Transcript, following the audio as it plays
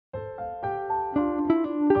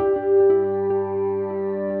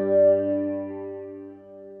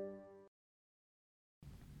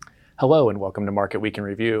Hello and welcome to Market Week in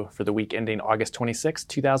Review for the week ending August 26,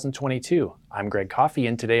 2022. I'm Greg Coffey,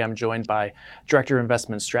 and today I'm joined by Director of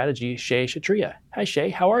Investment Strategy, Shay Kshatriya. Hi Shay,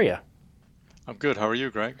 how are you? I'm good. How are you,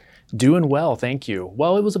 Greg? Doing well, thank you.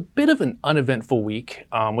 Well, it was a bit of an uneventful week,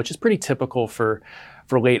 which is pretty typical for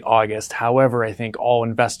late August. However, I think all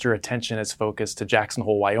investor attention is focused to Jackson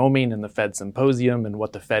Hole, Wyoming and the Fed Symposium and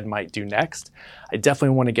what the Fed might do next. I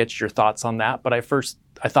definitely want to get your thoughts on that, but I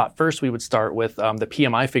thought first we would start with the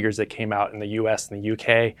PMI figures that came out in the US and the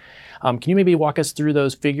UK. Can you maybe walk us through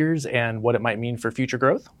those figures and what it might mean for future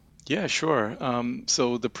growth? Yeah, sure.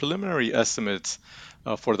 So the preliminary estimates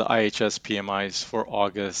for the IHS PMIs for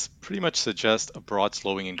August pretty much suggest a broad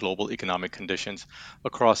slowing in global economic conditions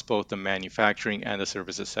across both the manufacturing and the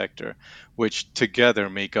services sector, which together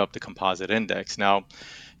make up the composite index. Now,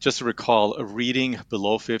 just to recall, a reading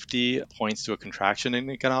below 50 points to a contraction in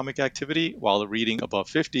economic activity, while a reading above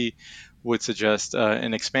 50 would suggest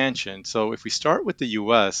an expansion. So if we start with the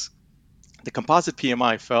US, the composite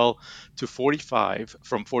PMI fell to 45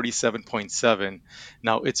 from 47.7.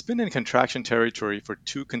 Now, it's been in contraction territory for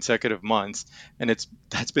 2 consecutive months, and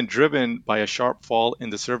that's been driven by a sharp fall in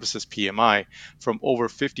the services PMI from over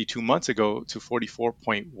 52 months ago to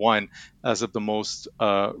 44.1 as of the most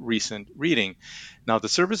recent reading. Now, the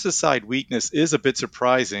services side weakness is a bit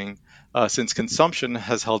surprising since consumption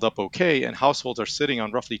has held up okay and households are sitting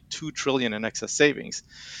on roughly 2 trillion in excess savings.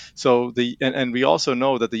 So and we also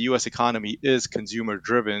know that the US economy is consumer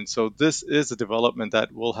driven. So this is a development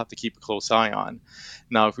that we'll have to keep a close eye on.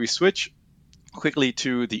 Now, if we switch quickly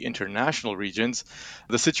to the international regions,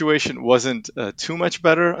 the situation wasn't too much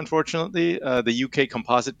better, unfortunately. The UK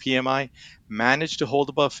composite PMI managed to hold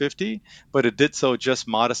above 50, but it did so just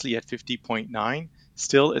modestly at 50.9.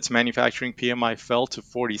 Still, its manufacturing PMI fell to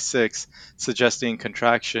 46, suggesting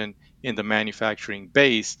contraction in the manufacturing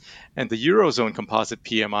base, and the Eurozone composite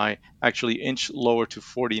PMI actually inched lower to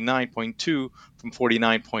 49.2 from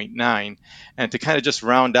 49.9. And to kind of just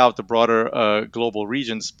round out the broader global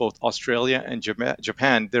regions, both Australia and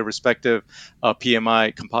Japan, their respective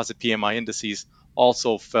composite PMI indices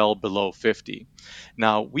also fell below 50.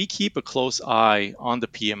 Now, we keep a close eye on the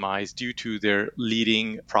PMIs due to their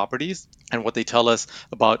leading properties and what they tell us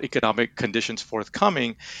about economic conditions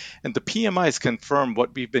forthcoming. And the PMIs confirm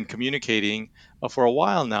what we've been communicating for a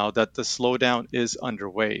while now, that the slowdown is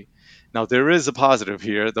underway. Now, there is a positive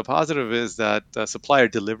here. The positive is that supplier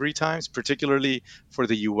delivery times, particularly for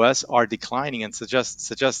the US, are declining and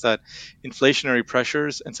suggest that inflationary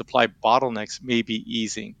pressures and supply bottlenecks may be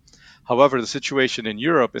easing. However, the situation in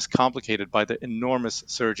Europe is complicated by the enormous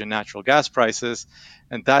surge in natural gas prices,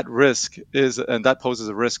 and that poses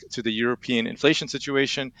a risk to the European inflation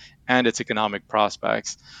situation and its economic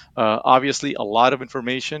prospects. Obviously, a lot of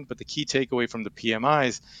information, but the key takeaway from the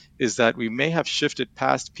PMIs is that we may have shifted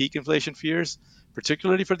past peak inflation fears,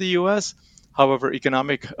 particularly for the US. However,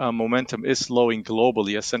 economic momentum is slowing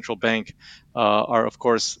globally as central banks are, of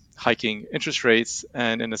course, hiking interest rates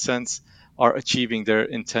and, in a sense, are achieving their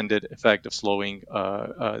intended effect of slowing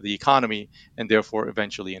the economy and therefore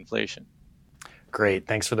eventually inflation. Great,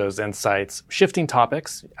 thanks for those insights. Shifting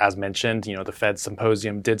topics, as mentioned, the Fed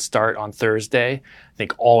Symposium did start on Thursday. I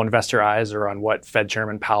think all investor eyes are on what Fed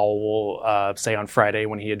Chairman Powell will say on Friday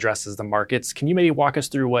when he addresses the markets. Can you maybe walk us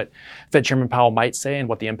through what Fed Chairman Powell might say and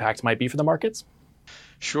what the impact might be for the markets?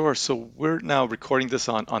 Sure. So we're now recording this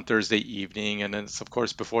on Thursday evening, and it's, of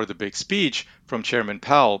course, before the big speech from Chairman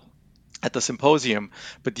Powell at the symposium,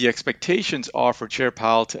 but the expectations are for Chair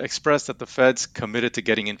Powell to express that the Fed's committed to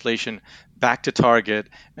getting inflation back to target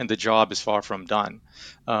and the job is far from done.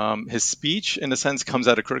 His speech, in a sense, comes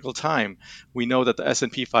at a critical time. We know that the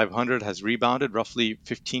S&P 500 has rebounded roughly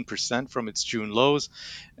 15% from its June lows,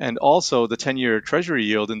 and also the 10-year Treasury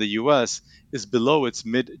yield in the U.S. is below its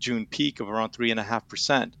mid-June peak of around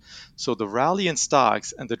 3.5%. So the rally in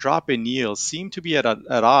stocks and the drop in yields seem to be at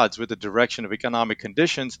odds with the direction of economic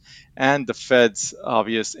conditions and the Fed's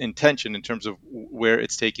obvious intention in terms of where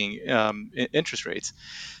it's taking interest rates.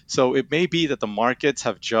 So it may be that the markets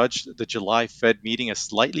have judged the July Fed meeting as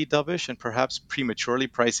slightly dovish and perhaps prematurely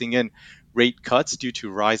pricing in rate cuts due to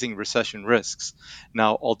rising recession risks.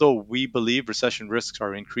 Now, although we believe recession risks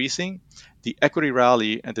are increasing, the equity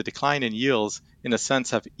rally and the decline in yields, in a sense,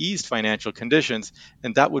 have eased financial conditions,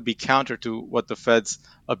 and that would be counter to what the Fed's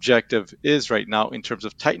objective is right now in terms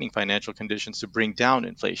of tightening financial conditions to bring down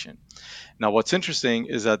inflation. Now, what's interesting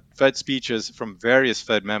is that Fed speeches from various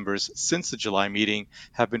Fed members since the July meeting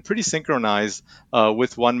have been pretty synchronized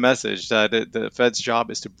with one message, that the Fed's job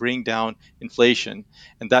is to bring down inflation,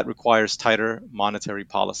 and that requires tighter monetary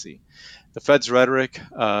policy. The Fed's rhetoric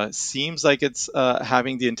seems like it's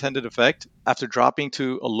having the intended effect. After dropping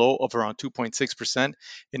to a low of around 2.6%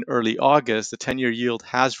 in early August, the 10-year yield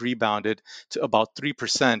has rebounded to about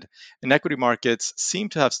 3%, and equity markets seem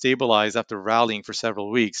to have stabilized after rallying for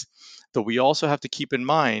several weeks. Though we also have to keep in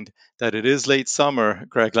mind that it is late summer,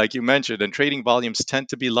 Greg, like you mentioned, and trading volumes tend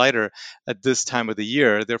to be lighter at this time of the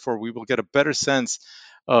year. Therefore, we will get a better sense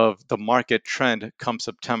of the market trend come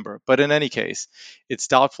September. But in any case, it's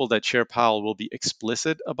doubtful that Chair Powell will be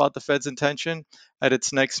explicit about the Fed's intention at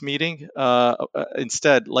its next meeting,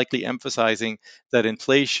 instead, likely emphasizing that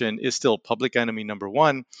inflation is still public enemy number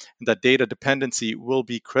one, and that data dependency will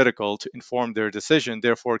be critical to inform their decision,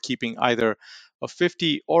 therefore, keeping either a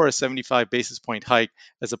 50 or a 75 basis point hike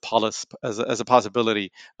as a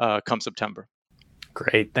possibility come September.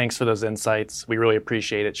 Great. Thanks for those insights. We really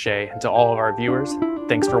appreciate it, Shay. And to all of our viewers,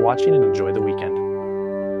 thanks for watching and enjoy the weekend.